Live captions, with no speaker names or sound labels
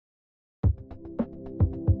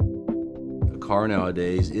car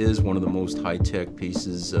nowadays is one of the most high-tech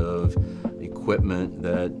pieces of equipment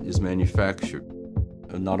that is manufactured.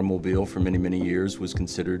 An automobile for many, many years was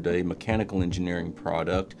considered a mechanical engineering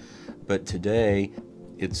product, but today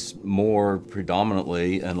it's more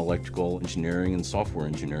predominantly an electrical engineering and software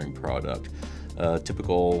engineering product. A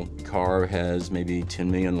typical car has maybe 10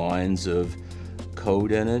 million lines of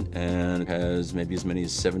code in it and has maybe as many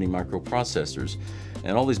as 70 microprocessors.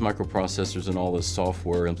 And all these microprocessors and all this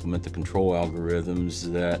software implement the control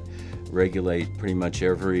algorithms that regulate pretty much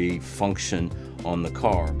every function on the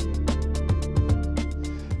car.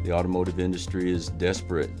 The automotive industry is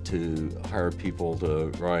desperate to hire people to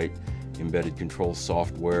write embedded control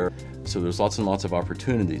software, so there's lots and lots of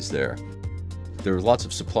opportunities there. There are lots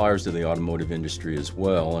of suppliers to the automotive industry as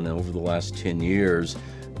well, and over the last 10 years,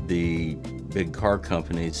 the big car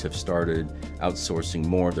companies have started outsourcing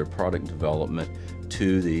more of their product development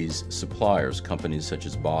to these suppliers, companies such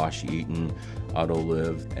as Bosch, Eaton,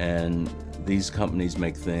 Autoliv, and these companies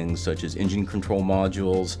make things such as engine control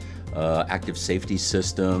modules, active safety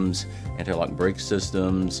systems, anti-lock brake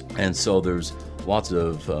systems, and so there's lots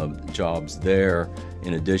of jobs there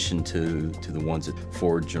in addition to the ones at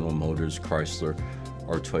Ford, General Motors, Chrysler,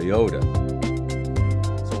 or Toyota.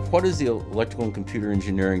 So what has the electrical and computer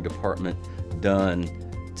engineering department done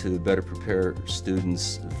to better prepare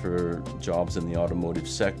students for jobs in the automotive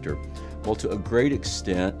sector? Well, to a great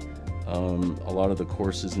extent, a lot of the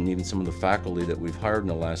courses and even some of the faculty that we've hired in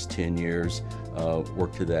the last 10 years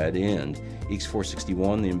work to that end. ECE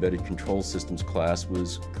 461, the Embedded Control Systems class,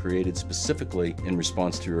 was created specifically in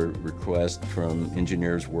response to a request from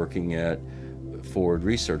engineers working at Ford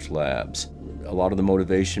Research Labs. A lot of the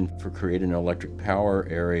motivation for creating an electric power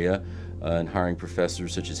area and hiring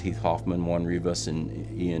professors such as Heath Hoffman, Juan Rivas,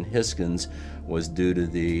 and Ian Hiskins was due to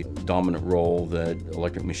the dominant role that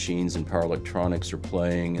electric machines and power electronics are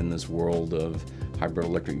playing in this world of hybrid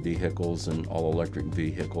electric vehicles and all-electric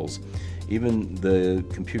vehicles. Even the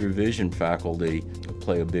computer vision faculty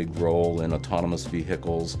play a big role in autonomous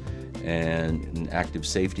vehicles and in active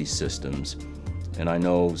safety systems. And I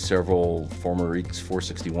know several former ECE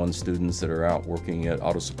 461 students that are out working at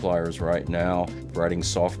auto suppliers right now, writing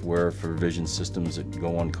software for vision systems that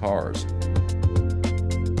go on cars.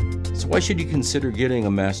 So why should you consider getting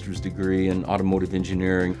a master's degree in automotive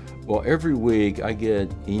engineering? Well, every week I get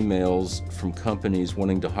emails from companies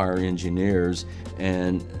wanting to hire engineers,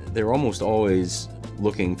 and they're almost always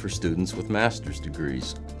looking for students with master's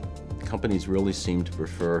degrees. Companies really seem to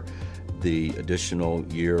prefer the additional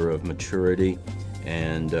year of maturity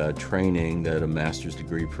and training that a master's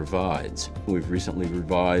degree provides. We've recently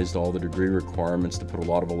revised all the degree requirements to put a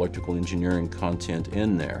lot of electrical engineering content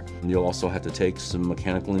in there. And you'll also have to take some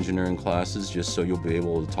mechanical engineering classes just so you'll be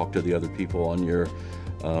able to talk to the other people on your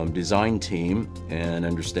design team and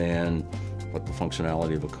understand what the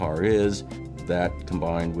functionality of a car is. That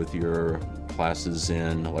combined with your classes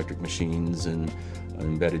in electric machines and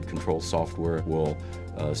embedded control software will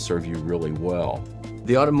serve you really well.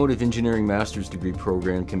 The Automotive Engineering Master's Degree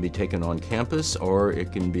program can be taken on campus or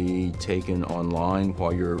it can be taken online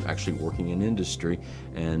while you're actually working in industry,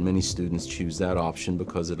 and many students choose that option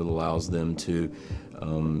because it allows them to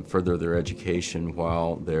further their education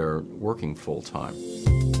while they're working full-time.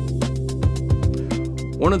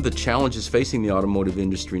 One of the challenges facing the automotive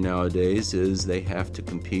industry nowadays is they have to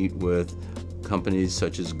compete with companies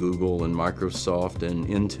such as Google and Microsoft and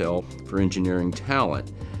Intel for engineering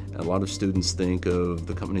talent. A lot of students think of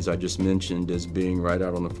the companies I just mentioned as being right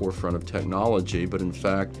out on the forefront of technology, but in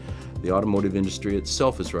fact, the automotive industry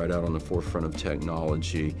itself is right out on the forefront of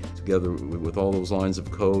technology. Together with all those lines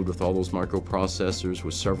of code, with all those microprocessors,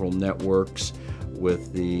 with several networks,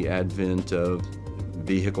 with the advent of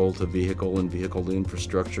vehicle-to-vehicle and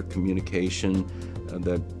vehicle-to-infrastructure communication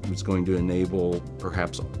that was going to enable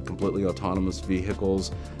perhaps completely autonomous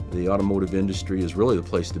vehicles, the automotive industry is really the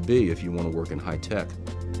place to be if you want to work in high tech.